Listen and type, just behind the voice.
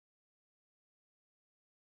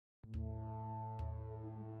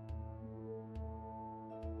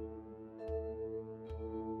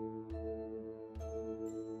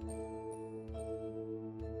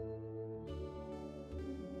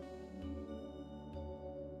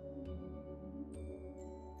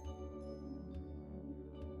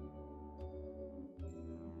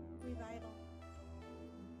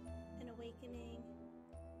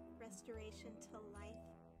restoration to life,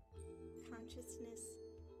 consciousness,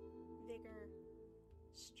 vigor,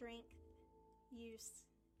 strength, use,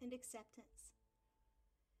 and acceptance.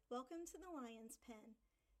 Welcome to the Lion's Pen,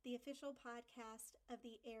 the official podcast of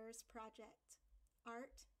the Heirs Project.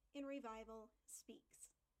 Art in Revival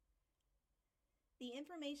Speaks. The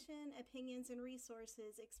information, opinions, and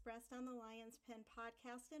resources expressed on the Lion's Pen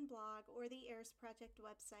podcast and blog or the Heirs Project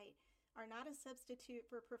website are not a substitute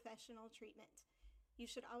for professional treatment. You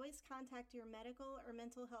should always contact your medical or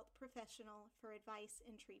mental health professional for advice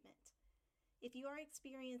and treatment. If you are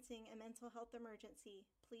experiencing a mental health emergency,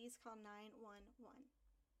 please call 911.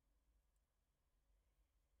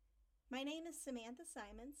 My name is Samantha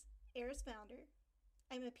Simons, Heirs founder.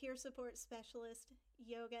 I'm a peer support specialist,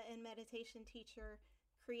 yoga and meditation teacher,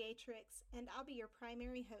 creatrix, and I'll be your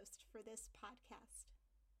primary host for this podcast.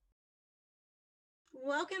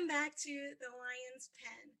 Welcome back to the Lion's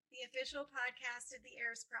Pen, the official podcast of the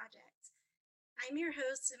Heirs Project. I'm your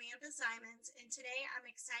host, Samantha Simons, and today I'm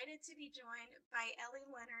excited to be joined by Ellie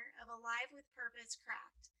Loehner of Alive with Purpose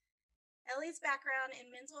Craft. Ellie's background in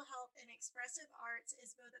mental health and expressive arts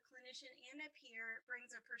as both a clinician and a peer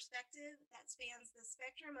brings a perspective that spans the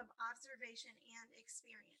spectrum of observation and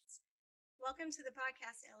experience. Welcome to the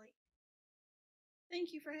podcast, Ellie.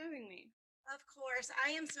 Thank you for having me. Of course,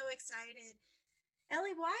 I am so excited.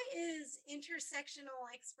 Ellie, why is intersectional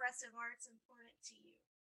expressive arts important to you?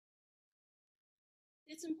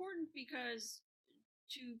 It's important because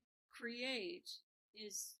to create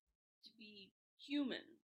is to be human.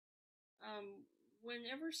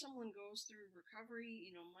 Whenever someone goes through recovery,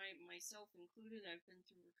 myself included, I've been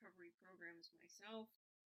through recovery programs myself.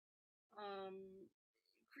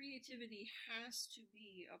 Creativity has to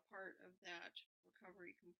be a part of that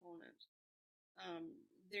recovery component.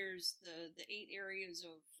 There's the 8 areas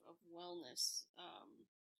of wellness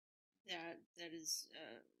that is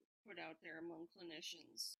put out there among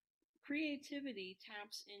clinicians. Creativity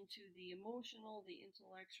taps into the emotional, the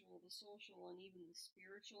intellectual, the social, and even the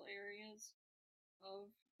spiritual areas of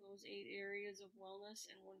those 8 areas of wellness.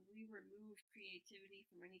 And when we remove creativity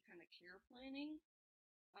from any kind of care planning,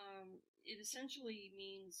 it essentially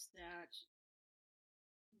means that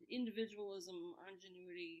individualism,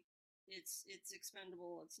 ingenuity, it's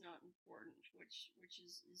expendable, it's not important, which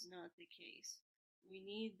is not the case. We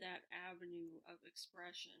need that avenue of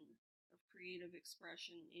expression, of creative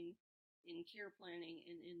expression in care planning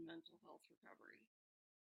and in mental health recovery.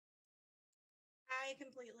 I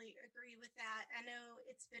completely agree with that. I know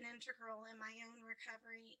it's been integral in my own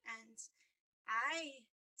recovery, and I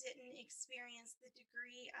didn't experience the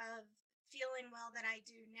degree of feeling well that I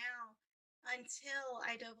do now until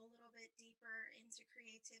I dove a little bit deeper into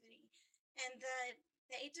creativity. And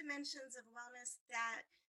the 8 dimensions of wellness that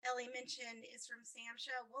Ellie mentioned is from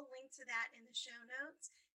Samsha. We'll link to that in the show notes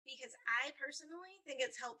because I personally think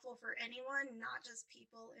it's helpful for anyone, not just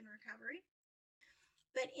people in recovery.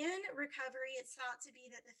 But in recovery, it's thought to be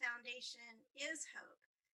that the foundation is hope.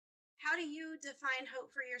 How do you define hope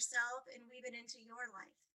for yourself and weave it into your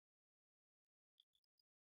life?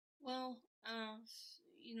 Well,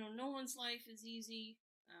 no one's life is easy.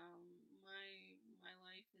 My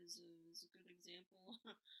life is a good example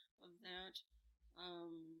of that.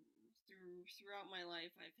 Throughout my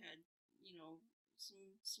life, I've had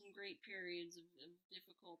some great periods of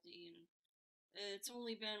difficulty, and it's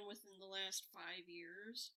only been within the last 5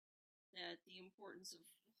 years that the importance of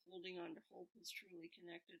holding on to hope has truly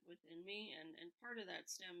connected within me, and part of that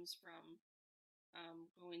stems from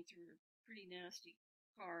going through a pretty nasty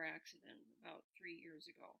car accident about 3 years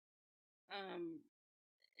ago.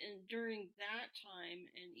 And during that time,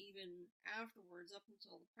 and even afterwards, up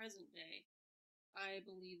until the present day, I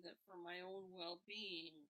believe that for my own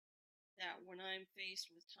well-being, that when I'm faced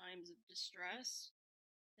with times of distress,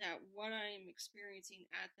 that what I am experiencing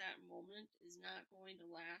at that moment is not going to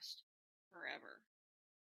last forever.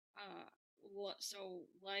 So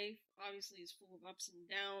life obviously is full of ups and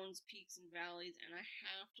downs, peaks and valleys, and I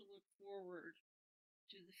have to look forward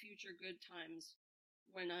to the future good times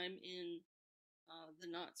when I'm in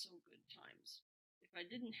the not so good times. If I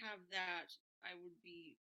didn't have that, I would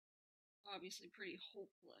be obviously pretty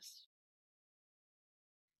hopeless.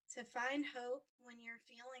 To find hope when you're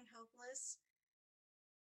feeling hopeless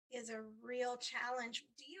is a real challenge.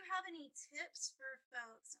 Do you have any tips for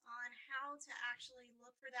folks on how to actually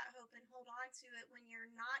look for that hope and hold on to it when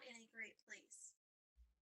you're not in a great place?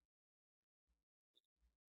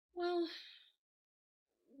 Well,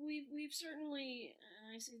 we've certainly,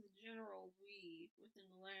 and I say the general we,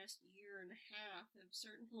 within the last year and a half, have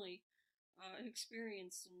certainly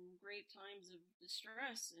experienced some great times of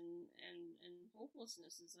distress and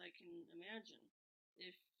hopelessness, as I can imagine.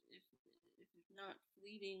 If not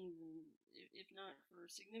fleeting, if not for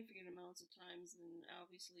significant amounts of times, then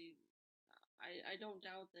obviously I don't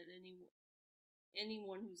doubt that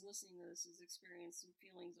anyone who's listening to this has experienced some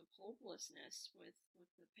feelings of hopelessness with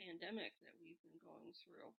the pandemic that we've been going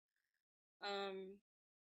through.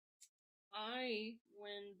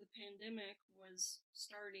 When the pandemic was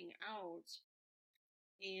starting out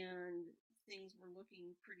and things were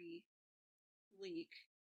looking pretty bleak,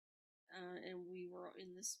 and we were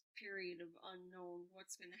in this period of unknown,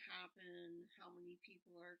 what's going to happen, how many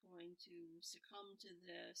people are going to succumb to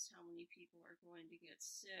this, how many people are going to get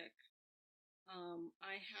sick.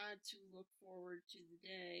 I had to look forward to the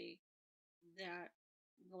day that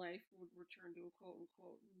life would return to a quote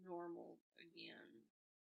unquote normal again.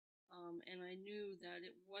 And I knew that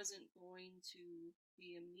it wasn't going to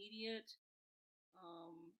be immediate.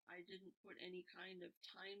 I didn't put any kind of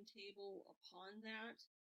timetable upon that.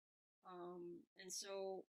 And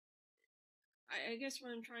so I guess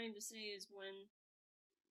what I'm trying to say is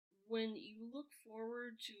when you look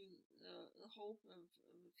forward to the hope of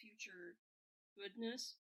a future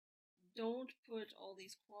goodness, don't put all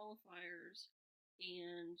these qualifiers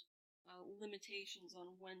and limitations on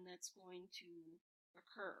when that's going to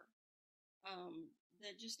occur.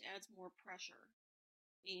 That just adds more pressure.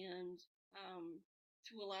 And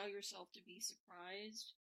to allow yourself to be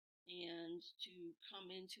surprised and to come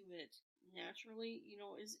into it naturally,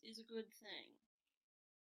 is a good thing.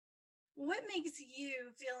 What makes you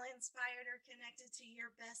feel inspired or connected to your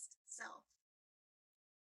best self?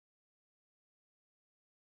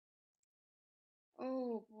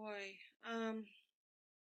 Oh boy.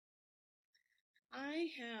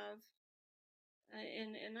 I have,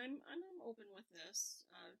 and I'm open with this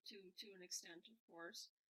to an extent, of course,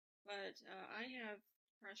 but I have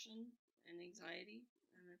depression and anxiety,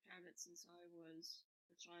 and I've had it since I was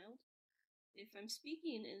a child. If I'm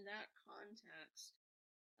speaking in that context,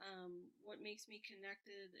 what makes me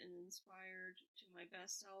connected and inspired to my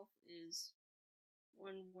best self is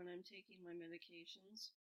when I'm taking my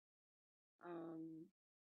medications.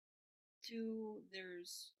 Two,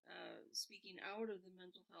 there's speaking out of the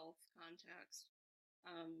mental health context,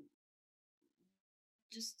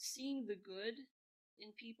 just seeing the good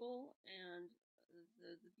in people and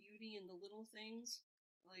the beauty in the little things.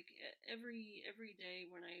 Like every day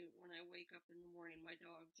when I wake up in the morning, my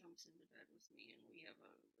dog jumps into bed with me, and we have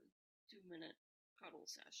a 2-minute cuddle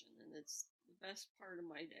session, and it's the best part of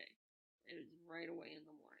my day. It is right away in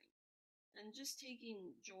the morning, and just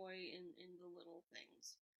taking joy in the little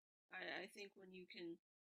things. I think when you can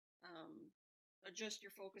adjust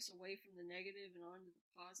your focus away from the negative and onto the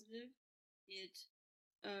positive, it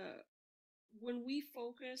when we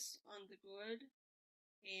focus on the good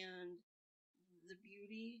and the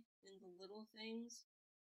beauty in the little things,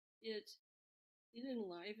 it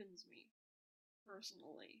enlivens me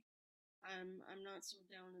personally. I'm not so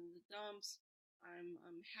down in the dumps.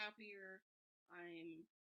 I'm happier. I'm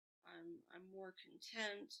more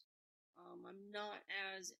content. I'm not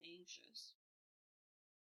as anxious.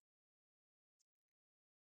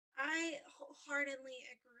 I wholeheartedly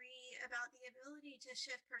agree about the ability to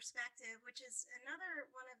shift perspective, which is another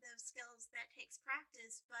one of those skills that takes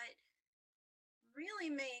practice, but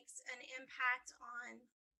really makes an impact on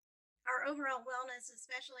our overall wellness,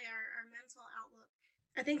 especially our mental outlook.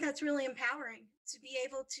 I think that's really empowering to be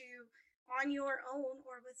able to, on your own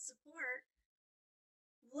or with support,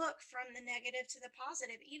 look from the negative to the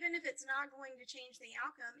positive. Even if it's not going to change the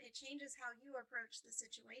outcome, it changes how you approach the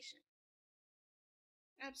situation.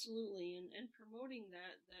 Absolutely, and promoting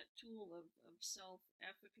that tool of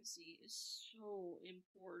self-efficacy is so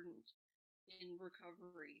important in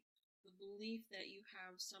recovery. The belief that you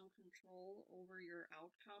have some control over your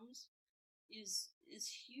outcomes is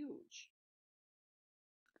huge.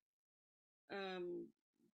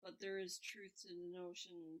 But there is truth to the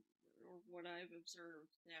notion, or what I've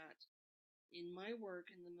observed, that in my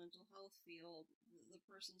work in the mental health field, the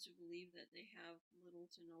persons who believe that they have little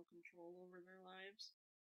to no control over their lives,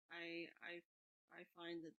 I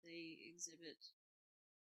find that they exhibit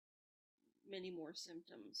many more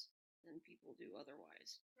symptoms than people do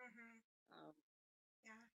otherwise. Mm-hmm.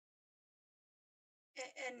 Yeah.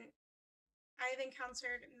 And I've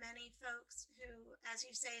encountered many folks who, as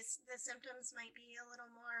you say, the symptoms might be a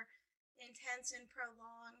little more intense and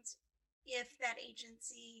prolonged if that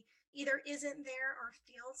agency either isn't there or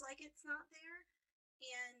feels like it's not there.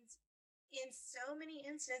 And in so many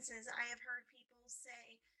instances, I have heard people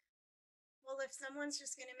say, well, if someone's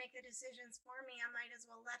just going to make the decisions for me, I might as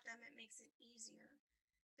well let them. It makes it easier.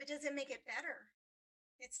 But does it make it better?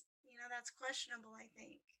 That's questionable, I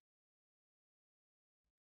think.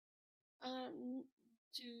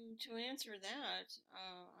 to answer that,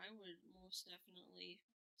 I would most definitely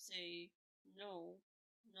say no,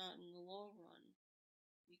 not in the long run,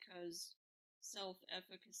 because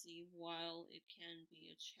self-efficacy, while it can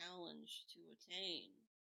be a challenge to attain,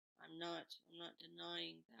 I'm not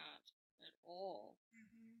denying that at all.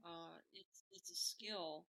 It's a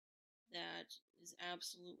skill that is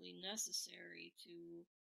absolutely necessary to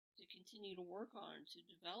continue to work on, to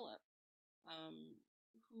develop. Um,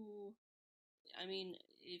 who I mean,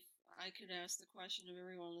 if I could ask the question of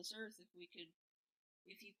everyone on this earth, if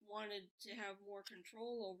you wanted to have more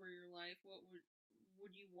control over your life, what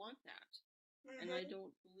would you want that? And I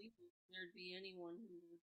don't believe there'd be anyone who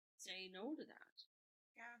would say no to that.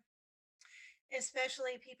 Yeah.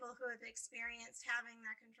 Especially people who have experienced having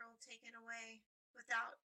that control taken away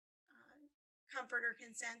without comfort or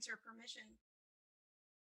consent or permission.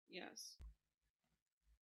 Yes.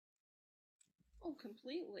 Oh,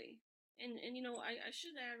 completely. And I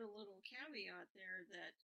should add a little caveat there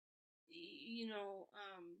that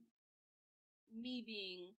me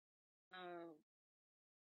being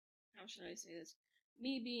how should I say this?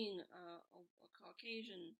 Me being a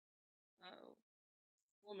Caucasian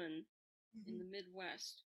woman in the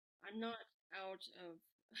Midwest, I'm not out of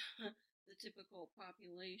the typical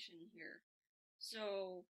population here.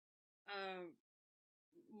 So,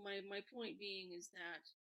 my point being is that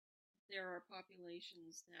there are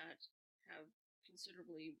populations that have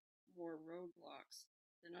considerably more roadblocks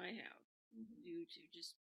than I have, due to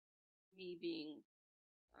just me being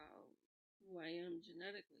who I am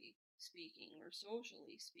genetically speaking or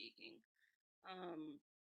socially speaking.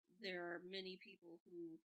 There are many people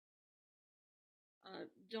who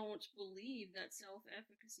don't believe that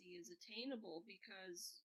self-efficacy is attainable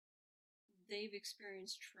because they've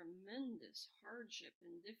experienced tremendous hardship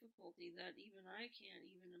and difficulty that even I can't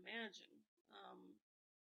even imagine.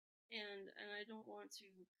 And I don't want to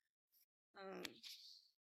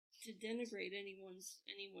denigrate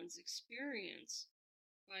anyone's experience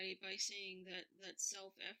by saying that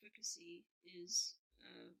self-efficacy is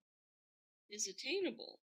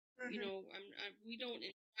attainable. We don't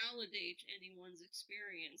invalidate anyone's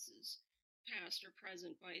experiences, past or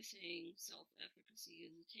present, by saying self-efficacy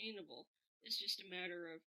is attainable. It's just a matter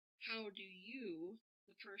of how do you,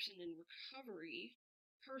 the person in recovery,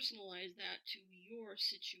 personalize that to your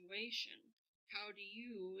situation. How do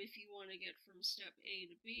you, if you want to get from step A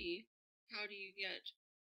to B, how do you get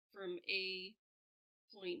from A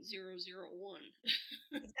 0.001?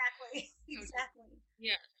 Exactly. Exactly.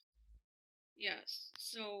 Yes.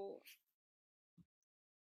 So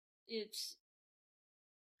it's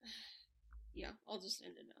I'll just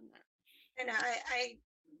end it on that. And I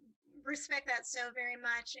respect that so very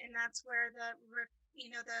much, and that's where the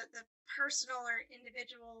personal or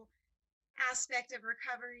individual aspect of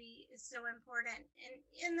recovery is so important. And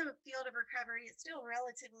in the field of recovery, it's still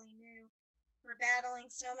relatively new. We're battling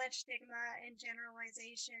so much stigma and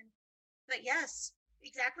generalization. But yes,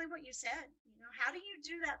 exactly what you said. How do you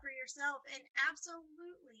do that for yourself? And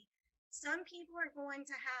absolutely, some people are going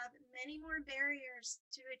to have many more barriers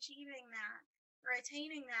to achieving that or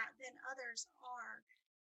attaining that than others are.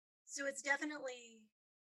 So it definitely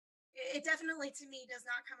to me does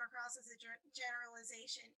not come across as a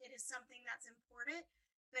generalization. It is something that's important,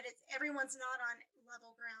 but everyone's not on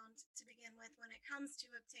level ground to begin with when it comes to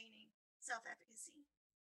obtaining self-efficacy.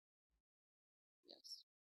 Yes.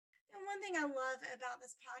 And one thing I love about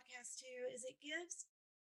this podcast too is it gives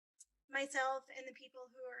myself and the people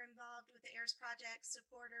who are involved with the AIRS project,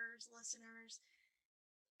 supporters, listeners,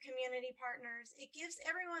 community partners, it gives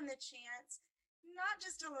everyone the chance not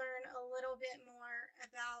just to learn a little bit more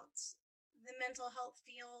about the mental health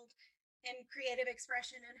field and creative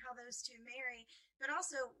expression and how those two marry, but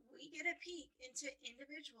also we get a peek into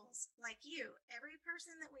individuals like you. Every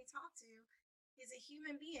person that we talk to is a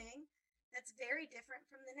human being that's very different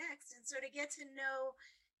from the next. And so to get to know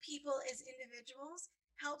people as individuals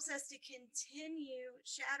helps us to continue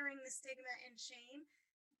shattering the stigma and shame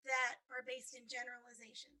that are based in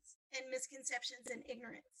generalizations and misconceptions and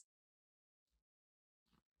ignorance.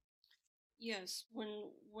 Yes, when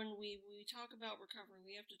we talk about recovery,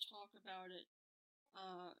 we have to talk about it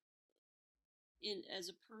as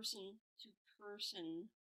a person to person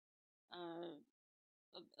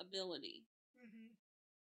ability.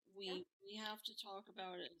 We have to talk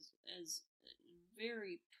about it as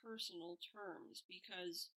very personal terms,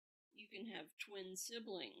 because you can have twin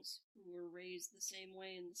siblings who were raised the same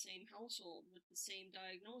way in the same household with the same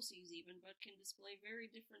diagnoses even, but can display very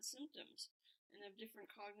different symptoms and have different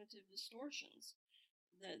cognitive distortions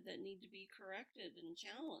that need to be corrected and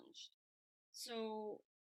challenged. So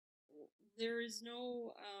there is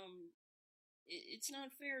no it's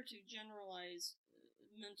not fair to generalize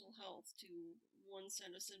mental health to one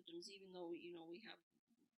set of symptoms, even though, we have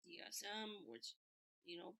DSM, which,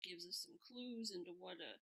 gives us some clues into what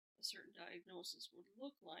a certain diagnosis would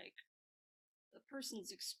look like. The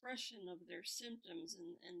person's expression of their symptoms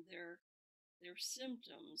and their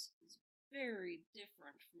symptoms is very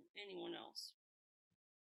different from anyone else.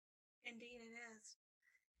 Indeed, it is.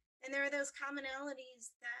 And there are those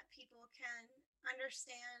commonalities that people can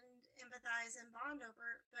understand, empathize, and bond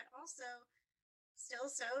over, but also still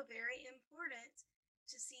so very important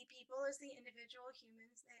to see people as the individual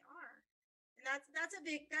humans they are. And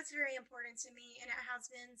that's very important to me, and it has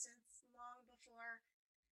been since long before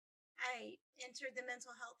I entered the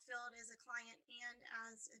mental health field as a client and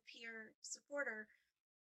as a peer supporter,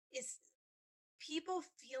 is people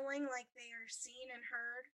feeling like they are seen and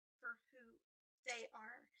heard for who they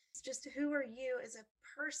are. It's just, who are you as a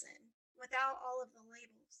person without all of the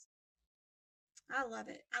labels. I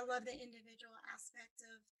love it. I love the individual aspect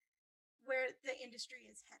of where the industry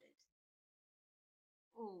is headed.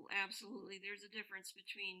 Oh, absolutely. There's a difference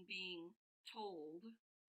between being told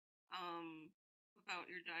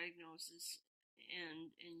about your diagnosis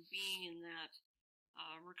and being in that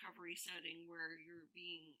recovery setting where you're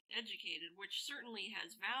being educated, which certainly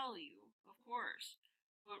has value, of course.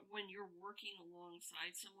 But when you're working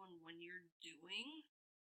alongside someone, when you're doing,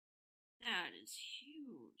 that is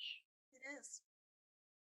huge. It is.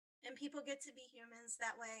 And people get to be humans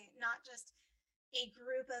that way, not just a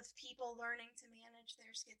group of people learning to manage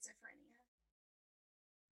their schizophrenia.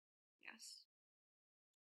 Yes.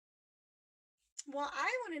 Well, I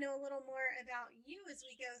want to know a little more about you as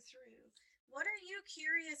we go through. What are you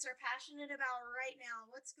curious or passionate about right now?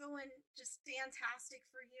 What's going just fantastic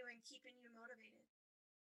for you and keeping you motivated?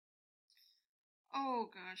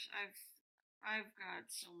 Oh gosh, I've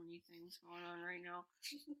got so many things going on right now.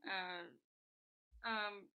 uh,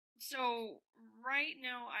 so right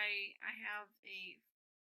now I have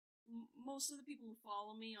most of the people who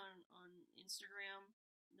follow me on Instagram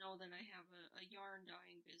know that I have a yarn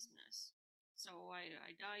dyeing business. So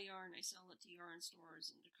I dye yarn, I sell it to yarn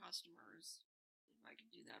stores and to customers. If I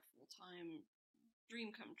could do that full time,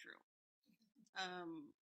 dream come true.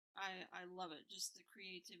 I love it. Just the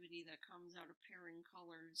creativity that comes out of pairing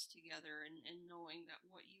colors together and knowing that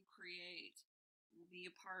what you create will be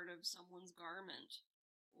a part of someone's garment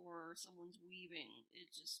or someone's weaving.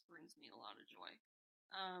 It just brings me a lot of joy.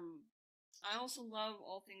 I also love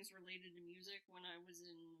all things related to music. When I was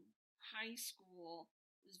in high school,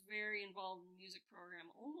 I was very involved in the music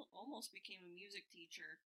program, almost became a music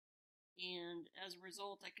teacher. And as a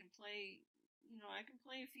result, I can play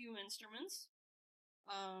a few instruments.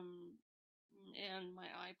 And my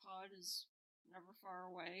iPod is never far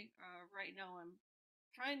away. Right now I'm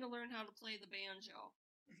trying to learn how to play the banjo.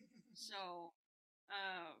 So,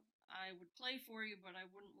 I would play for you, but I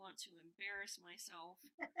wouldn't want to embarrass myself.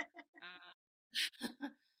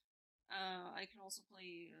 Uh, I can also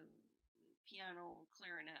play piano,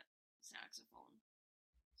 clarinet, saxophone.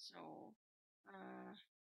 So,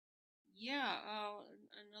 yeah,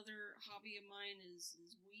 another hobby of mine is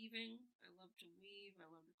weaving. I love to weave. I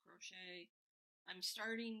love to crochet. I'm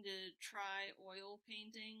starting to try oil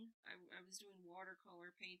painting. I was doing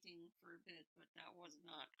watercolor painting for a bit, but that was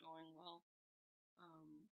not going well.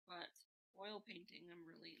 But oil painting I'm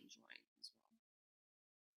really enjoying as well.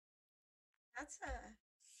 That's a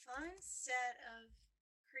fun set of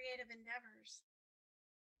creative endeavors.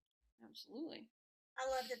 Absolutely. I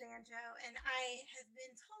love the banjo, and I have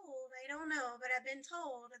been told, I don't know, but I've been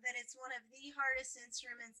told that it's one of the hardest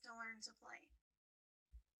instruments to learn to play.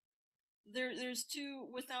 There's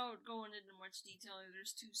two, without going into much detail,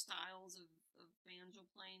 there's two styles of banjo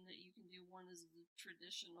playing that you can do. One is the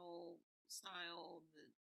traditional style that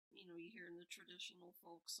you hear in the traditional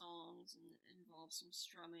folk songs and it involves some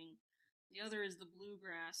strumming. The other is the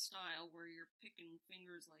bluegrass style where you're picking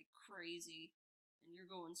fingers like crazy and you're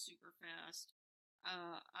going super fast.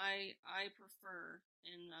 I prefer,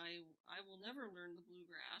 and I will never learn the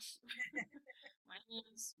bluegrass. My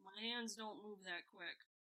hands don't move that quick.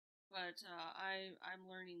 But I'm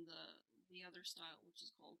learning the other style, which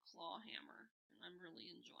is called claw hammer, and I'm really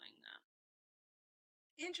enjoying that.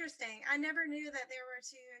 Interesting. I never knew that there were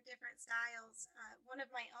two different styles. One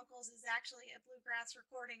of my uncles is actually a bluegrass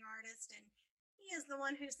recording artist, and he is the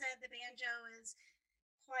one who said the banjo is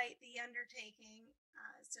quite the undertaking.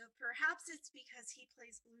 So perhaps it's because he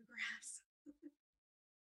plays bluegrass.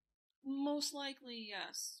 Most likely,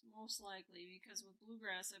 yes. Most likely, because with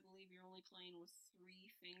bluegrass, I believe you're only playing with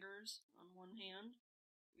 3 fingers on one hand.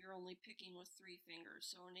 You're only picking with 3 fingers.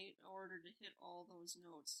 So in order to hit all those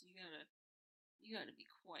notes, you gotta be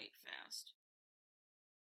quite fast.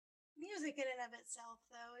 Music in and of itself,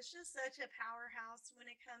 though, is just such a powerhouse when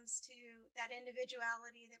it comes to that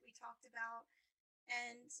individuality that we talked about,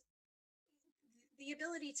 and the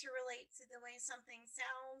ability to relate to the way something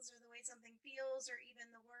sounds or the way something feels or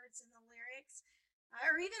even the words and the lyrics,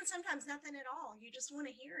 or even sometimes nothing at all. You just want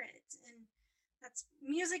to hear it. And that's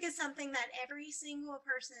music is something that every single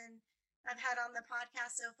person I've had on the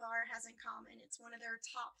podcast so far has in common. It's one of their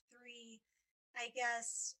top three, I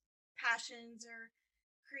guess, passions or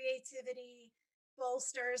creativity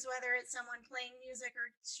bolsters, whether it's someone playing music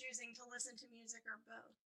or choosing to listen to music or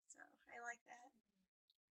both. So I like that.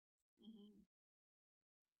 Mm-hmm.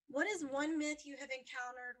 What is one myth you have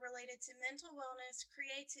encountered related to mental wellness,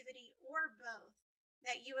 creativity, or both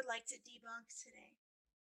that you would like to debunk today?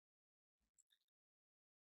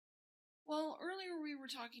 Well, earlier we were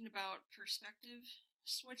talking about perspective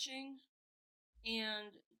switching,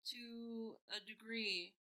 and to a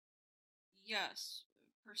degree, yes,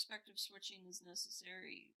 perspective switching is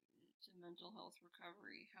necessary to mental health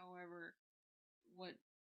recovery. However, what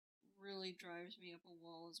really drives me up a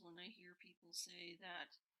wall is when I hear people say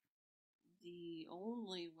that the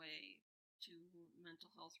only way to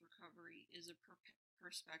mental health recovery is a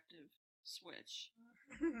perspective switch.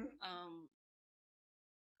 Um,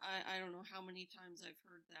 I don't know how many times I've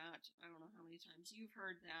heard that. I don't know how many times you've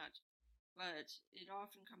heard that, but it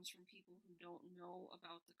often comes from people who don't know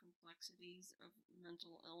about the complexities of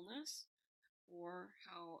mental illness, or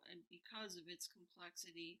how, and because of its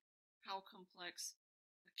complexity, how complex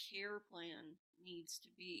a care plan needs to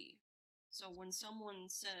be. So when someone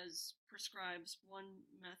prescribes one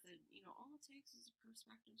method, all it takes is a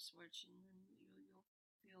perspective switch and then you'll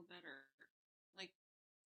feel better. Like,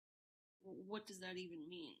 what does that even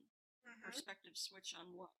mean? Perspective switch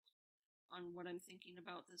on what? On what I'm thinking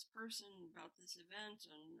about this person, about this event,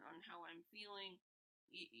 on how I'm feeling.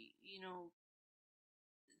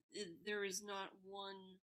 There is not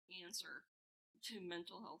one answer to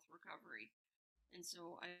mental health recovery. And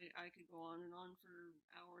so I could go on and on for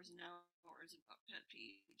hours and hours about pet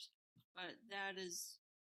peeves. But that is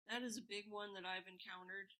a big one that I've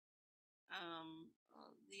encountered.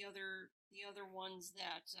 The other ones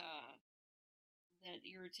that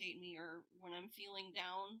irritate me are when I'm feeling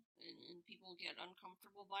down and people get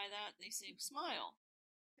uncomfortable by that. They say smile,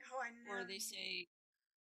 Oh, I or know. they say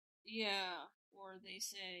yeah, or they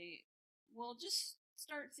say, well, just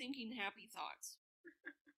start thinking happy thoughts.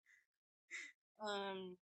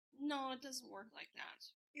 No, it doesn't work like that.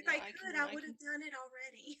 If I I could, can, I I would can. have done it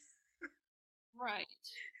already. Right,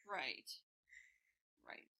 right,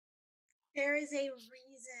 right. There is a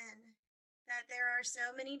reason that there are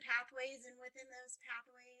so many pathways, and within those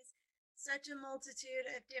pathways, such a multitude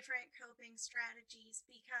of different coping strategies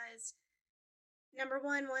because number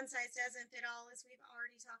one size doesn't fit all, as we've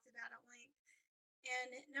already talked about at length.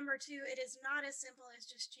 And number two, it is not as simple as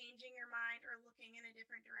just changing your mind or looking in a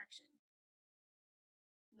different direction.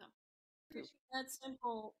 No, that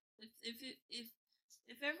simple.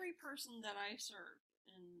 If every person that I serve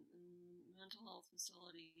in mental health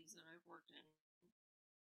facilities that I've worked in,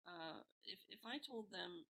 if I told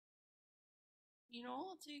them,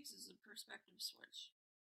 all it takes is a perspective switch,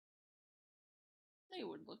 they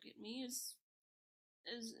would look at me as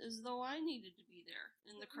though I needed to be there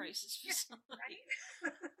in the crisis facility.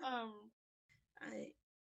 Right?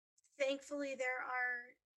 Thankfully, there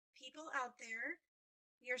are people out there,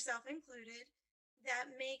 yourself included,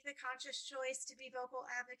 that make the conscious choice to be vocal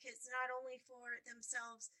advocates not only for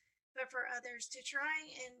themselves but for others to try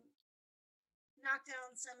and knock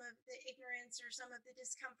down some of the ignorance or some of the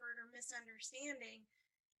discomfort or misunderstanding,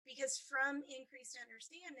 because from increased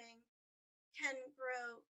understanding can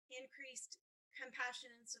grow increased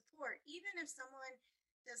compassion and support. Even if someone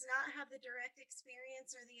does not have the direct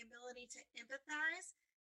experience or the ability to empathize,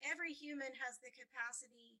 every human has the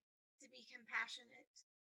capacity to be compassionate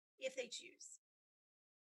if they choose.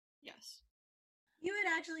 Yes. You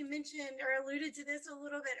had actually mentioned or alluded to this a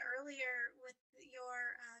little bit earlier with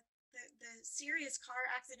your the serious car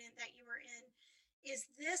accident that you were in. Is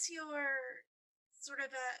this your sort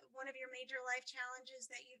of one of your major life challenges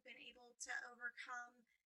that you've been able to overcome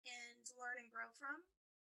and learn and grow from?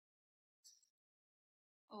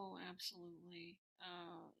 Oh, absolutely.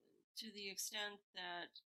 To the extent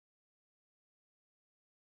that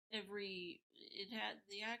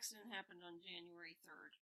the accident happened on January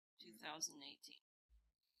 3rd, 2018.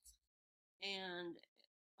 And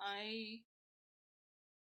I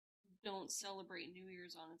don't celebrate New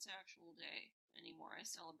Year's on its actual day anymore. I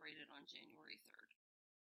celebrate it on January 3rd.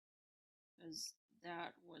 Because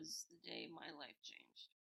that was the day my life changed.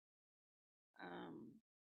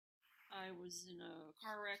 I was in a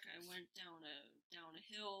car wreck. I went down a down a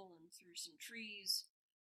hill and through some trees.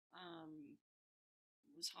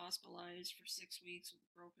 Was hospitalized for 6 weeks with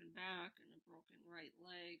a broken back and a broken right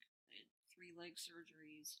leg. I had 3 leg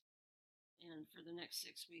surgeries, and for the next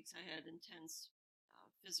 6 weeks, I had intense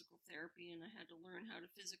physical therapy, and I had to learn how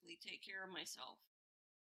to physically take care of myself.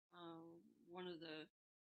 One of the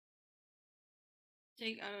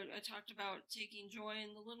I talked about taking joy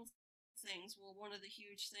in the little things. Well, one of the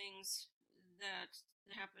huge things that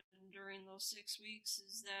happened during those 6 weeks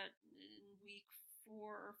is that in week 4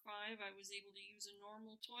 or 5, I was able to use a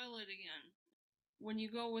normal toilet again. When you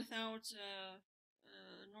go without a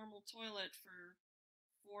normal toilet for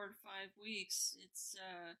 4 to 5 weeks, it's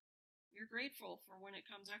you're grateful for when it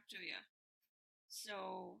comes back to you.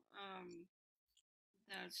 So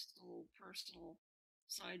that's a little personal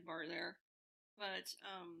sidebar there. But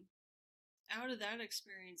out of that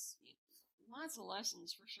experience, lots of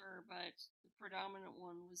lessons for sure, but the predominant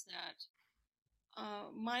one was that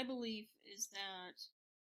my belief is that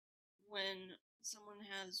when someone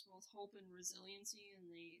has both hope and resiliency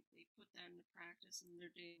and they put that into practice in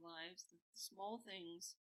their daily lives, the small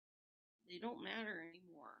things, they don't matter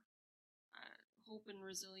anymore. Hope and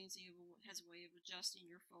resiliency has a way of adjusting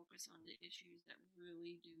your focus onto issues that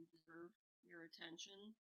really do deserve your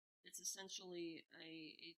attention. It's essentially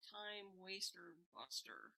a time waster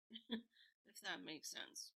buster, if that makes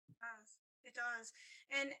sense. It does.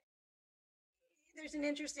 And there's an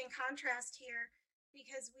interesting contrast here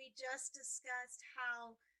because we just discussed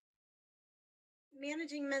how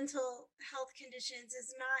managing mental health conditions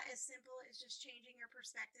is not as simple as just changing your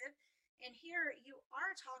perspective. And here you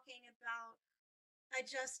are talking about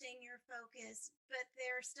adjusting your focus, but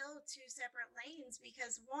they're still two separate lanes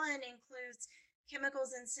because one includes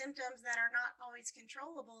chemicals and symptoms that are not always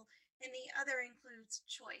controllable, and the other includes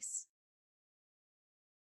choice.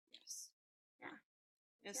 Yes. Yeah.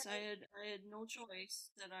 Yes, yeah. I had no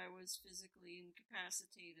choice that I was physically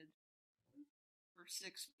incapacitated for 6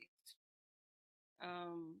 weeks.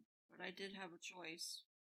 But I did have a choice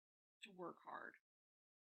to work hard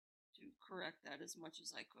to correct that as much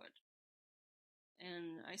as I could.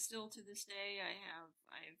 And I still, to this day, I have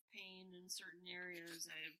pain in certain areas.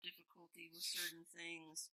 I have difficulty with certain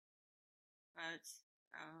things, but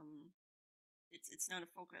it's not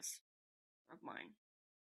a focus of mine.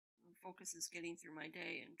 The focus is getting through my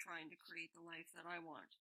day and trying to create the life that I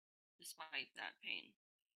want, despite that pain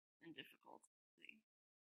and difficulty.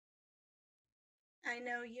 I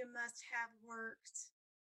know you must have worked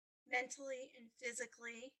mentally and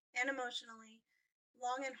physically and emotionally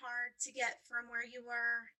long and hard to get from where you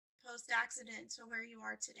were post-accident to where you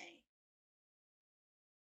are today.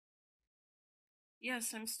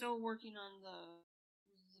 Yes, I'm still working on the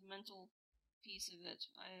mental piece of it.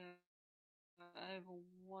 I have a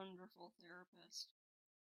wonderful therapist,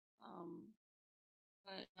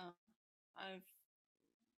 but I've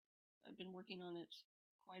been working on it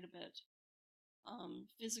quite a bit.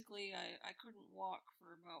 Physically, I couldn't walk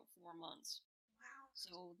for about 4 months. Wow.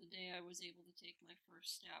 So the day I was able to take my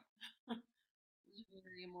first step was a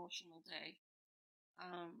very emotional day.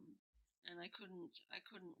 And I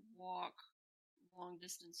couldn't walk long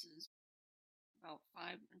distances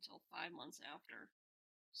until 5 months after.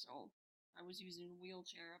 So I was using a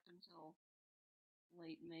wheelchair up until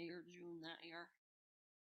late May or June that year.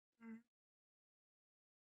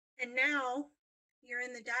 And now you're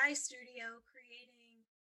in the dye studio creating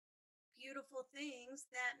beautiful things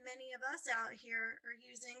that many of us out here are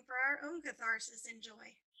using for our own catharsis and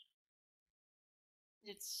joy.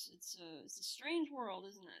 It's a strange world,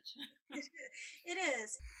 isn't it? It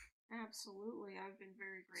is. Absolutely. I've been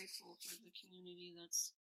very grateful for the community that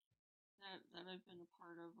I've been a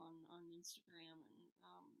part of on Instagram, and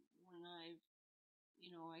when I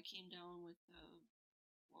came down with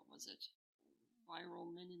what was it,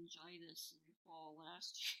 viral meningitis in the fall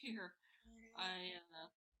last year.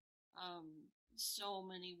 So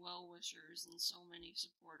many well-wishers and so many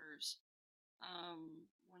supporters.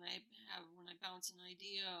 When I bounce an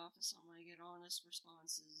idea off of someone, I get honest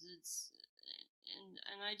responses.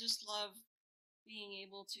 And I just love being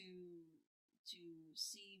able to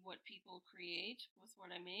see what people create with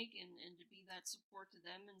what I make, and to be that support to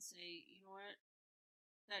them and say, you know what,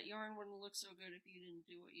 that yarn wouldn't look so good if you didn't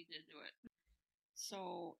do what you did to it.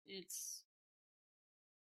 So it's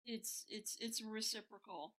a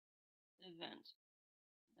reciprocal event,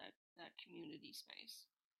 that community space.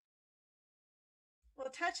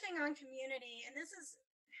 Well, touching on community, and this is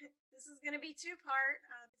going to be two-part.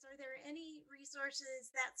 Are there any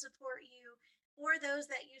resources that support you or those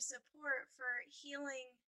that you support for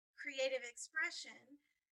healing creative expression?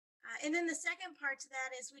 And then the second part to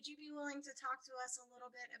that is, would you be willing to talk to us a little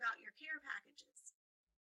bit about your care packages?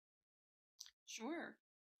 Sure.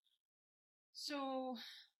 So,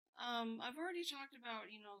 I've already talked about,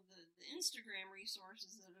 the Instagram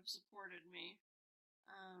resources that have supported me.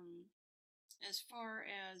 As far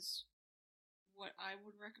as what I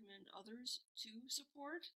would recommend others to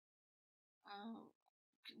support, uh,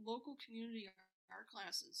 local community art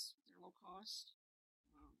classes. They're low cost.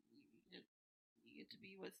 You get to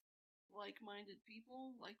be with like-minded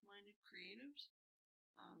people, like-minded creatives.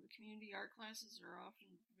 The community art classes are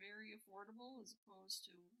often very affordable as opposed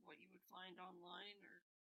to what you would find online, or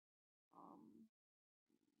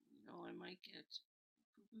I might get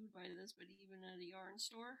poo-pooed by this, but even at a yarn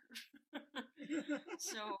store.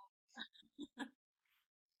 So,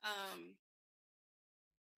 um,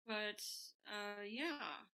 but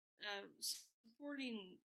yeah,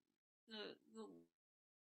 supporting the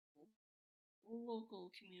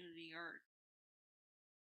local community art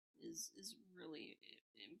is really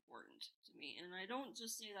important to me, and I don't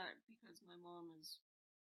just say that because my mom is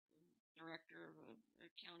director of a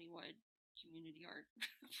countywide community art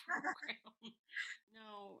program.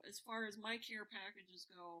 Now, as far as my care packages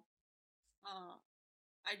go,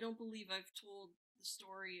 I don't believe I've told the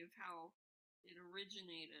story of how it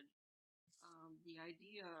originated. The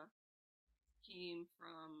idea came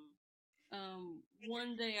from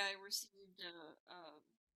one day I received a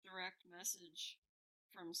direct message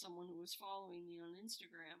from someone who was following me on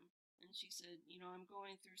Instagram, and she said, I'm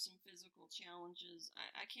going through some physical challenges.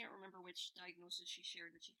 I can't remember which diagnosis she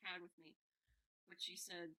shared that she had with me, but she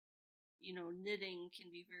said, knitting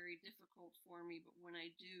can be very difficult for me, but when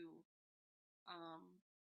I do,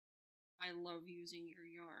 I love using your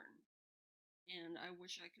yarn, and I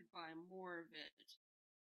wish I could buy more of it.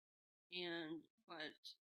 But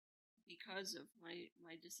because of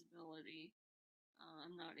my disability,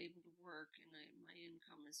 I'm not able to work, and my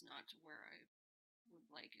income is not to where I would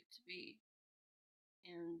like it to be.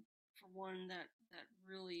 And for one, that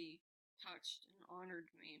really touched and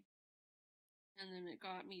honored me. And then it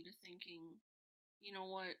got me to thinking, you know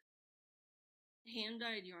what?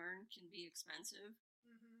 Hand-dyed yarn can be expensive.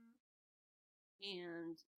 Mm-hmm.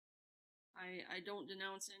 And I don't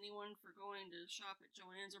denounce anyone for going to shop at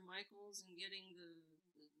Joann's or Michael's and getting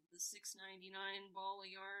the $6.99 ball of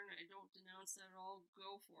yarn. I don't denounce that at all.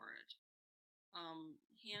 Go for it.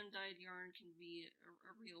 Hand-dyed yarn can be a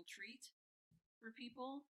real treat for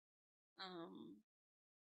people.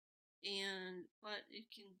 But it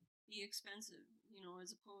can be expensive,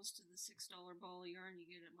 as opposed to the $6 ball of yarn you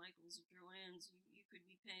get at Michael's or Joann's. You could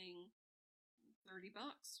be paying $30.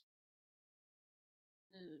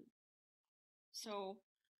 So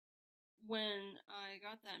when I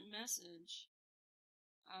got that message,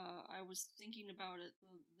 I was thinking about it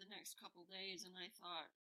the next couple days, and I thought,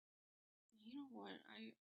 you know what,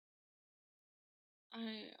 I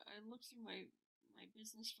looked through my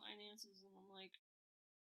business finances, and I'm like,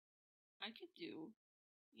 I could do,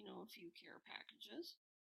 a few care packages.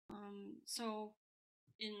 So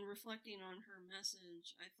in reflecting on her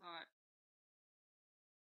message, I thought,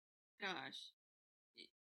 gosh,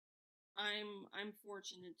 I'm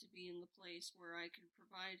fortunate to be in the place where I can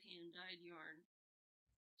provide hand-dyed yarn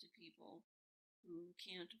to people who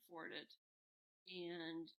can't afford it,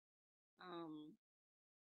 and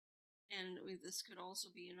this could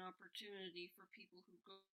also be an opportunity for people who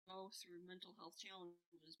go through mental health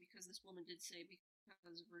challenges, because this woman did say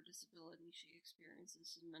because of her disability she experiences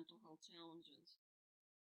some mental health challenges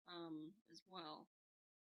as well.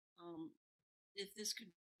 If this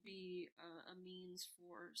could be a means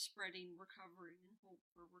for spreading recovery and hope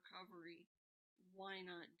for recovery, why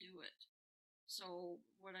not do it? So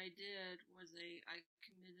what I did was I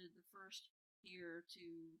committed the first year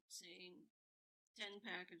to saying 10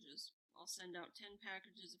 packages. I'll send out 10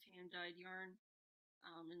 packages of hand-dyed yarn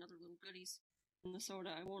and other little goodies. Minnesota,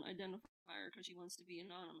 I won't identify her because she wants to be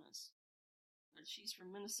anonymous, but she's from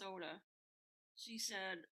Minnesota. She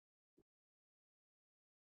said,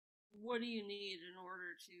 what do you need in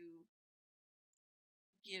order to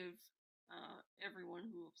give everyone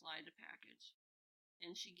who applied a package?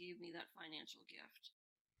 And she gave me that financial gift.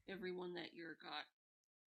 Everyone that year got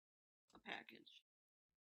a package.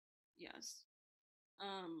 Yes.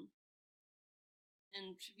 And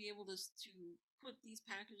to be able to put these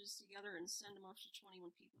packages together and send them off to 21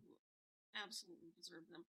 people who absolutely deserve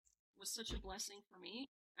them was such a blessing for me.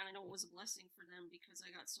 And I know it was a blessing for them because I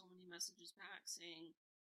got so many messages back saying,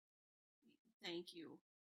 thank you.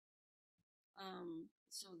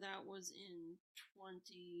 So that was in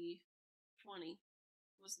 2020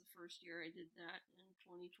 was the first year I did that, and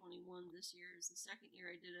 2021 this year is the second year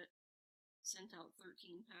I did it. sent out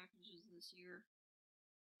 13 packages this year.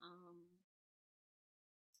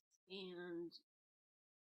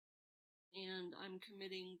 And I'm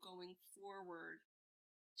committing going forward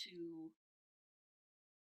to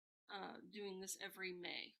doing this every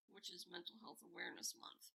May, which is Mental Health Awareness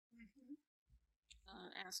Month. Mm-hmm.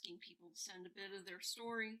 Asking people to send a bit of their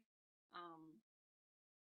story,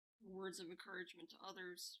 words of encouragement to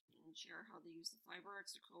others, and share how they use the fiber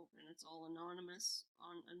arts to cope. And it's all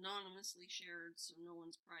anonymously shared, so no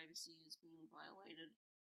one's privacy is being violated.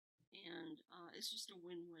 And it's just a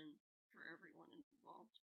win-win for everyone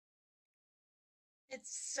involved.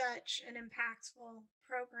 It's such an impactful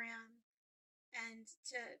program, and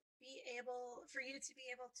for you to be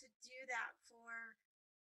able to do that for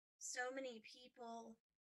so many people.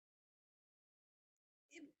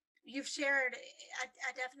 You've shared,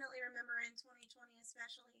 I definitely remember in 2020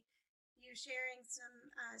 especially, you sharing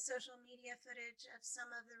some social media footage of some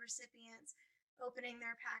of the recipients opening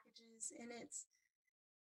their packages, and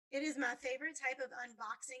it is my favorite type of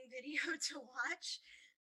unboxing video to watch,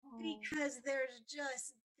 because there's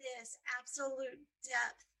just this absolute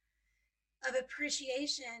depth of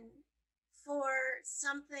appreciation for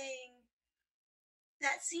something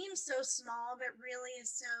that seems so small but really is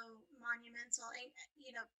so monumental. And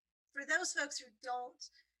for those folks who don't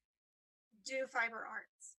do fiber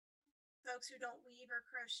arts, folks who don't weave or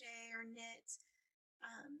crochet or knit,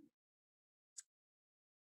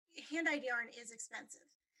 hand-dyed yarn is expensive.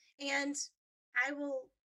 And I will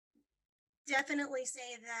definitely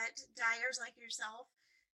say that dyers like yourself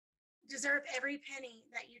deserve every penny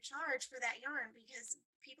that you charge for that yarn, because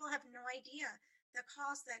people have no idea the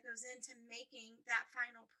cost that goes into making that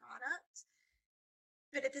final product.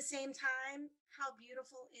 But at the same time, how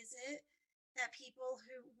beautiful is it that people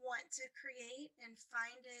who want to create and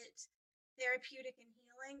find it therapeutic and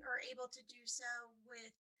healing are able to do so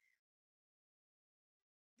with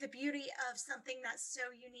the beauty of something that's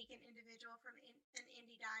so unique and individual from an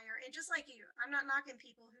indie dyer. And just like you, I'm not knocking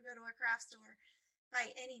people who go to a craft store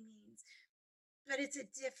by any means, but it's a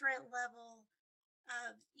different level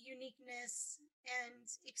of uniqueness and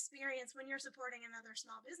experience when you're supporting another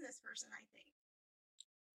small business person, I think.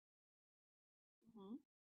 Mm-hmm.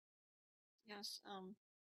 Yes,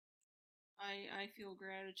 I feel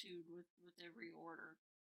gratitude with every order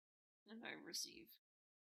that I receive.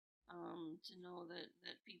 To know that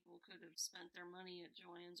people could have spent their money at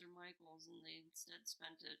Joann's or Michael's and they instead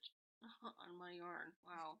spent it on my yarn.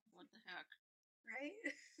 Wow, what the heck? Right?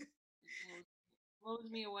 It blows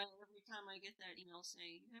me away every time I get that email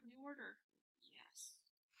saying, you have a new order. Yes.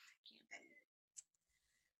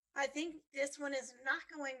 I think this one is not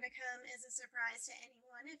going to come as a surprise to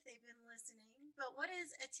anyone if they've been listening. But what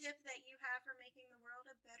is a tip that you have for making the world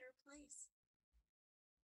a better place?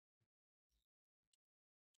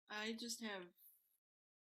 I just have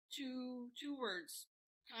two words: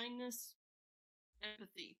 kindness,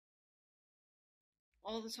 empathy.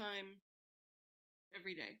 All the time,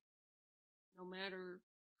 every day. No matter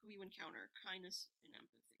who you encounter, kindness and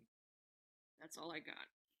empathy. That's all I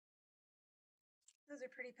got. Those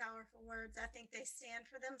are pretty powerful words. I think they stand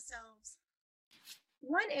for themselves.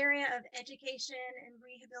 One area of education and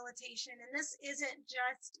rehabilitation, and this isn't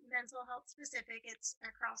just mental health specific, it's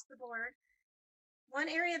across the board. One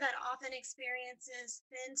area that often experiences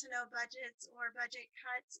thin to no budgets or budget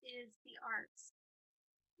cuts is the arts.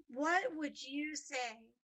 What would you say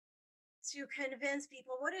to convince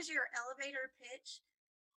people? What is your elevator pitch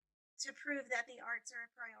to prove that the arts are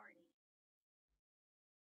a priority?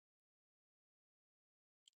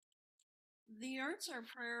 The arts are a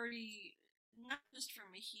priority not just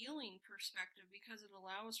from a healing perspective, because it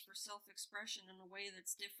allows for self-expression in a way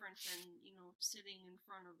that's different than, sitting in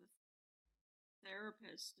front of a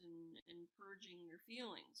therapist and purging your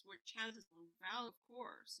feelings, which has its own value, of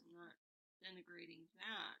course. I'm not denigrating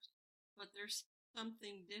that. But there's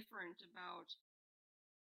something different about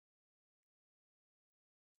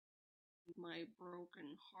my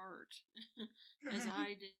broken heart as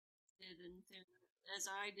I did in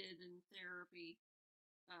therapy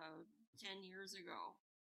 10 years ago.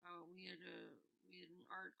 We had an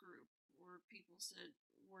art group where the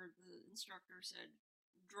instructor said,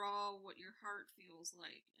 draw what your heart feels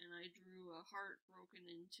like, and I drew a heart broken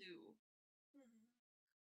in two.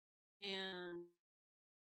 And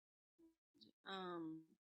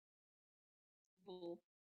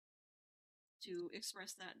to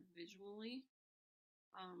express that visually,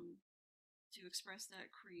 to express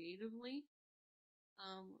that creatively.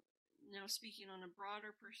 Now, speaking on a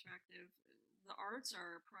broader perspective, the arts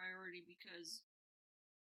are a priority because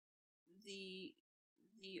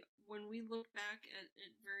when we look back at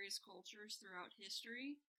various cultures throughout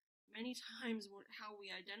history, many times how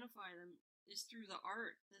we identify them is through the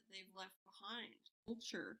art that they've left behind.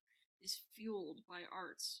 Culture is fueled by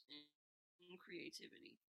arts and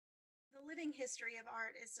creativity. The living history of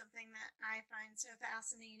art is something that I find so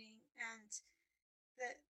fascinating, and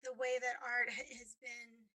the way that art has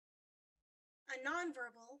been a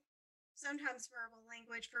nonverbal, sometimes verbal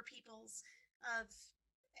language for peoples of,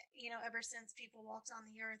 ever since people walked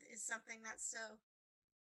on the earth is something that's so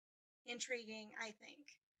intriguing, I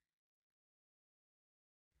think.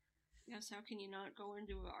 Yes, how can you not go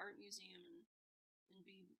into an art museum and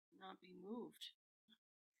not be moved?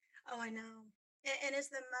 Oh, I know. And as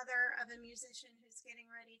the mother of a musician who's getting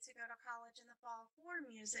ready to go to college in the fall for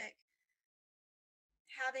music,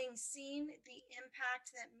 having seen the impact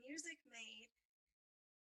that music made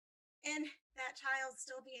and that child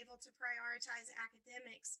still be able to prioritize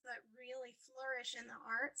academics but really flourish in the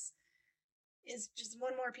arts is just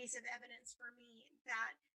one more piece of evidence for me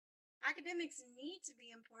that academics need to be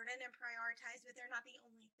important and prioritized, but they're not the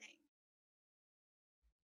only thing.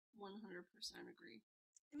 100% agree.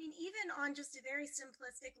 I mean, even on just a very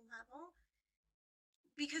simplistic level,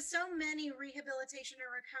 because so many rehabilitation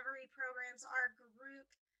or recovery programs are group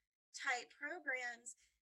type programs,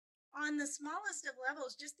 on the smallest of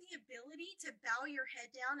levels, just the ability to bow your head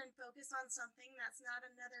down and focus on something that's not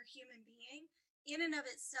another human being in and of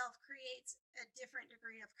itself creates a different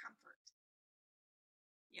degree of comfort.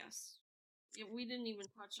 Yes. Yeah, we didn't even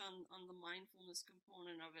touch on the mindfulness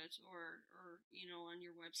component of it, or on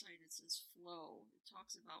your website it says flow. It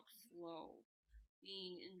talks about flow,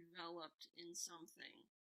 being enveloped in something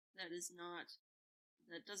that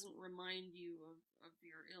doesn't remind you of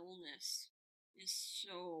your illness is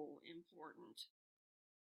so important.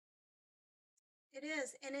 It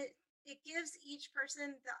is, and it gives each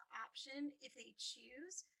person the option, if they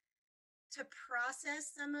choose, to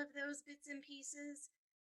process some of those bits and pieces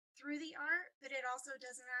through the art, but it also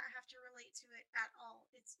does not have to relate to it at all.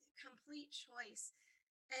 It's complete choice.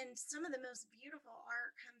 And some of the most beautiful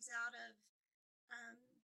art comes um,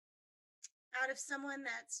 out of someone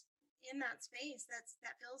that's in that space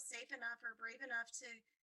that feels safe enough or brave enough to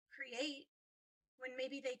create when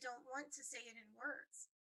maybe they don't want to say it in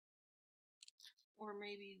words. Or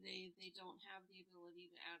maybe they don't have the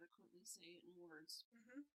ability to adequately say it in words.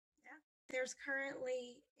 Mm-hmm. Yeah. There's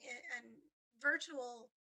currently a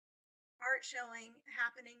virtual art showing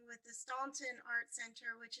happening with the Staunton Art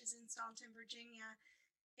Center, which is in Staunton, Virginia,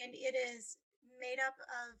 and it is made up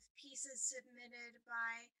of pieces submitted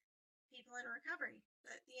by people in recovery.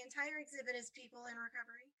 The entire exhibit is people in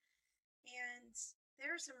recovery, and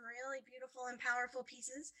there are some really beautiful and powerful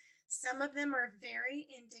pieces. Some of them are very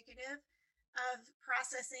indicative of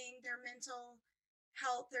processing their mental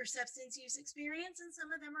health, their substance use experience, and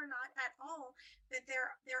some of them are not at all, but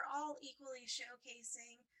they're all equally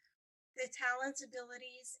showcasing the talents,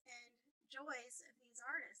 abilities, and joys of these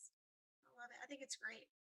artists. I love it. I think it's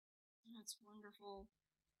great. That's wonderful.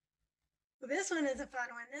 Well, this one is a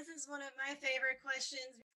fun one. This is one of my favorite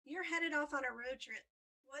questions. You're headed off on a road trip.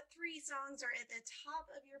 What 3 songs are at the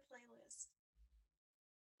top of your playlist?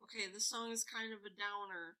 Okay, this song is kind of a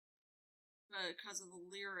downer because of the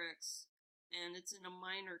lyrics, and it's in a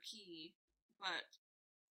minor key, but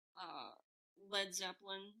Led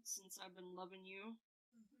Zeppelin, Since I've Been Loving You,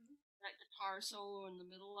 that guitar solo in the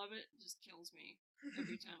middle of it just kills me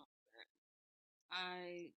every time I hear it.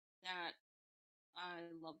 I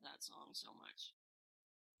love that song so much.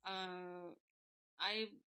 I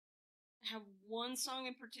have one song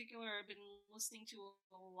in particular I've been listening to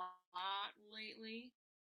a lot lately.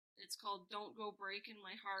 It's called Don't Go Breaking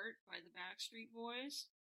My Heart by the Backstreet Boys.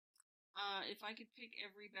 If I could pick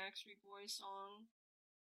every Backstreet Boys song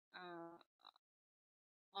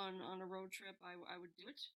on a road trip, I would do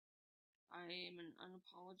it. I am an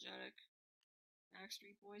unapologetic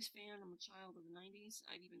Backstreet Boys fan. I'm a child of the 90s.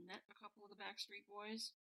 I've even met a couple of the Backstreet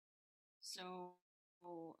Boys. So,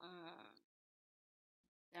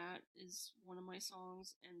 that is one of my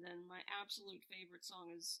songs. And then my absolute favorite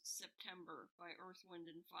song is September by Earth, Wind,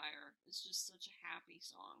 and Fire. It's just such a happy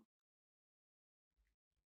song.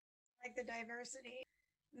 Like the diversity.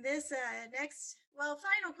 This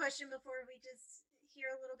final question before we just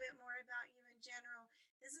hear a little bit more about you in general.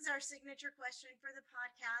 This is our signature question for the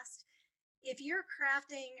podcast. If you're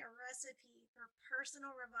crafting a recipe for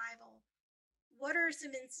personal revival, what are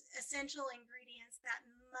some essential ingredients that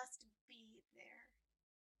must be there?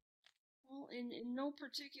 Well, in no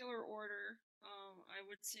particular order, I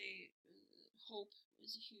would say hope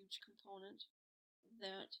is a huge component of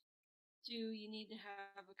that. 2, you need to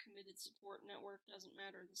have a committed support network. Doesn't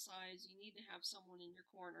matter the size. You need to have someone in your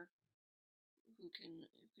corner who can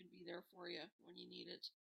be there for you when you need it.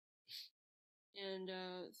 And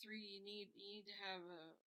three, you need to have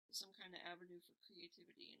some kind of avenue for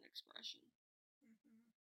creativity and expression. Mm-hmm.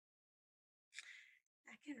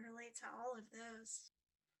 I can relate to all of those.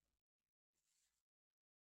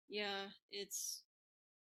 Yeah, it's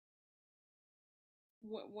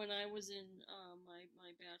when I was in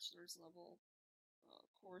my bachelor's level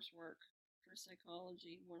coursework for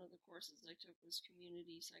psychology. One of the courses I took was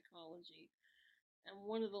community psychology, and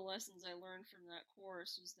one of the lessons I learned from that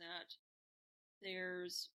course was that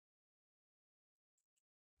there's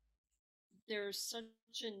there's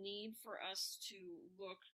such a need for us to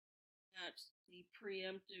look at the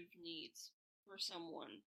preemptive needs for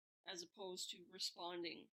someone as opposed to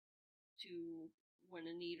responding to when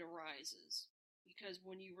a need arises. Because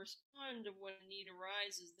when you respond to when a need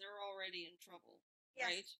arises, they're already in trouble, Yes.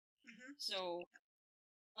 right? Mm-hmm. So,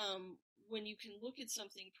 when you can look at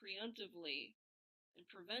something preemptively and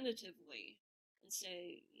preventatively and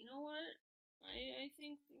say, you know what, I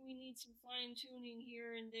think we need some fine tuning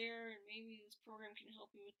here and there, and maybe this program can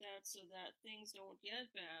help you with that so that things don't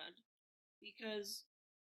get bad, because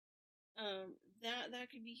that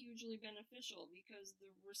could be hugely beneficial, because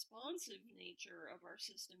the responsive nature of our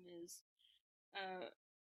system is,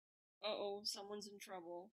 someone's in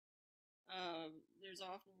trouble. There's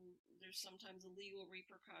sometimes a legal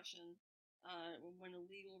repercussion. When a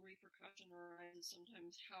legal repercussion arises,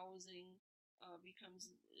 sometimes housing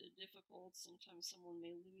becomes difficult. Sometimes someone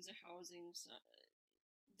may lose a housing. So,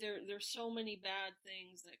 there's so many bad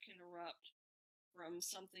things that can erupt from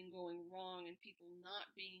something going wrong and people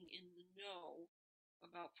not being in the know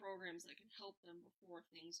about programs that can help them before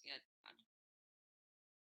things get bad.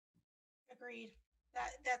 Agreed.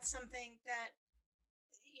 That's something that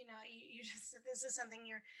you just said. This is something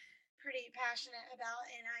you're pretty passionate about,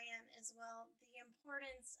 and I am as well. The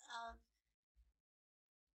importance of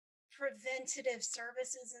preventative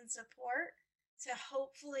services and support to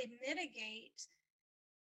hopefully mitigate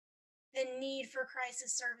the need for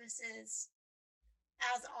crisis services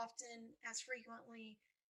as often, as frequently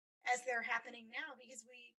as they're happening now, because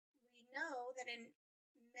we know that in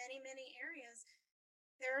many areas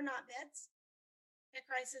there are not beds at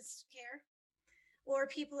crisis care, or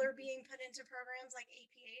people are being put into programs like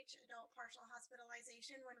APH, adult partial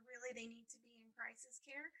hospitalization, when really they need to be in crisis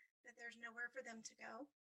care, that there's nowhere for them to go.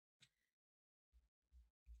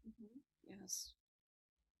 Mm-hmm. Yes.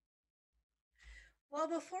 Well,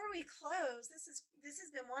 before we close, this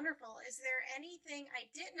has been wonderful. Is there anything I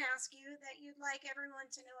didn't ask you that you'd like everyone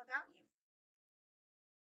to know about you?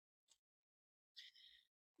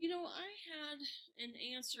 You know, I had an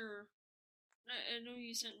answer. I know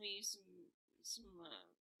you sent me some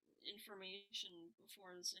information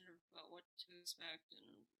before this interview about what to expect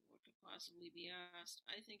and what could possibly be asked.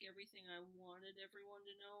 I think everything I wanted everyone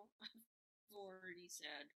to know, I've already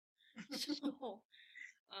said. So,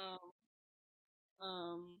 um,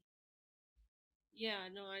 um, yeah,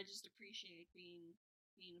 no, I just appreciate being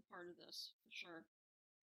a part of this for sure.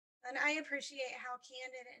 And I appreciate how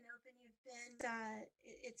candid and open you've been.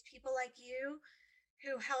 It's people like you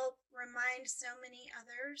who help remind so many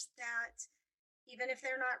others that even if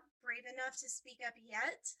they're not brave enough to speak up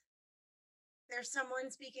yet, there's someone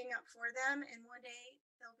speaking up for them, and one day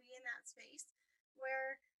they'll be in that space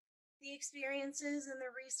where the experiences and the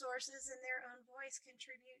resources and their own voice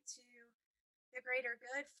contribute to the greater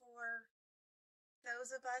good for those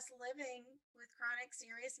of us living with chronic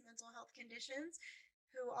serious mental health conditions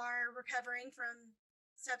who are recovering from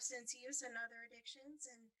substance use and other addictions,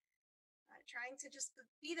 and trying to just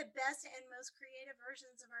be the best and most creative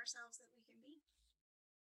versions of ourselves that we can be.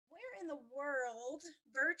 Where in the world,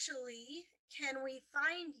 virtually, can we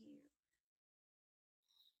find you?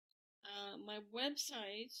 My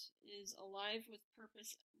website is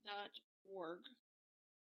alivewithpurpose.org.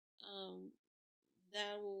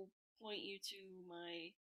 That will point you to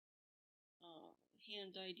my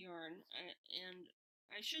hand-dyed yarn. And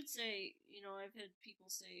I should say, I've had people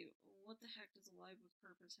say, what the heck does Alive with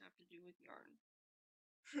Purpose have to do with yarn?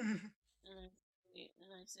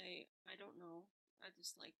 and I say, I don't know. I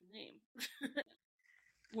just like the name.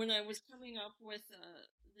 When I was coming up with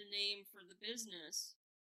the name for the business,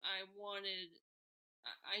 I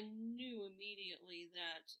knew immediately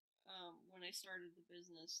that when I started the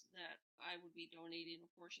business that I would be donating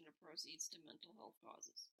a portion of proceeds to mental health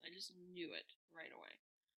causes. I just knew it right away.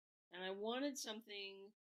 And I wanted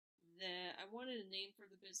I wanted a name for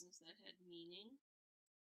the business that had meaning.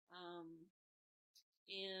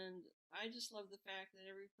 And I just love the fact that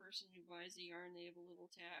every person who buys a yarn, they have a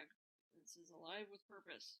little tag that says Alive with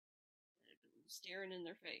Purpose, staring in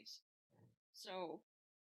their face. So,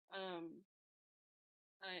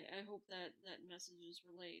 I hope that that message is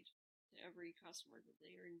relayed to every customer that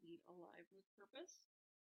they are indeed alive with purpose.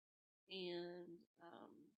 And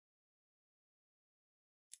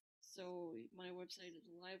so my website is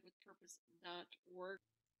alivewithpurpose.org,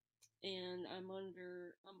 and I'm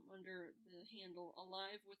under the handle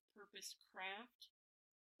Alive with Purpose Craft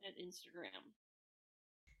at Instagram.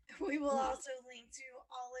 We will also link to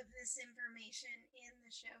all of this information in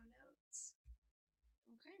the show notes.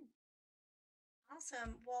 Okay.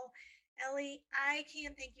 Awesome. Well, Ellie, I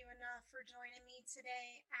can't thank you enough for joining me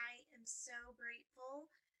today. I am so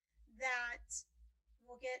grateful that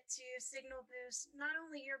we'll get to signal boost not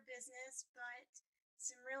only your business, but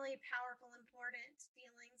some really powerful, important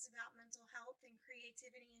feelings about mental health and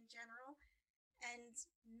creativity in general. And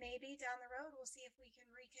maybe down the road, we'll see if we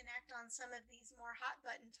can reconnect on some of these more hot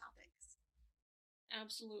button topics.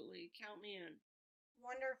 Absolutely. Count me in.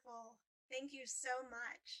 Wonderful. Thank you so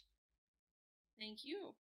much. Thank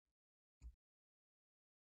you.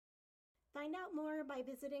 Find out more by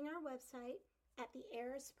visiting our website at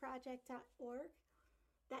theairsproject.org.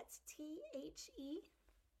 That's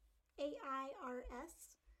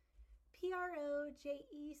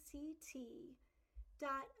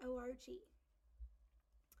TheAIRSProject.org.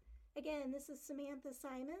 Again, this is Samantha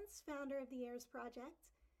Simons, founder of the Airs Project.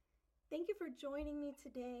 Thank you for joining me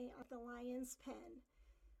today on The Lion's Pen,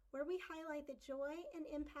 where we highlight the joy and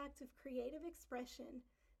impact of creative expression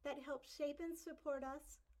that helps shape and support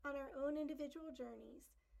us on our own individual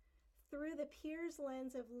journeys through the peer's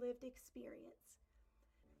lens of lived experience.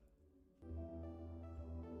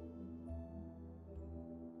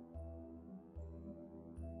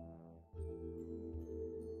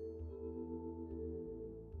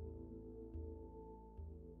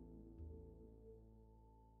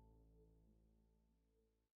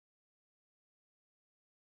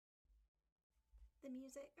 The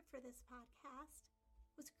music for this podcast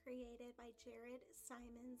was created by Jared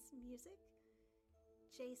Simons Music,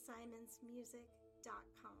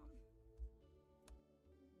 jsimonsmusic.com.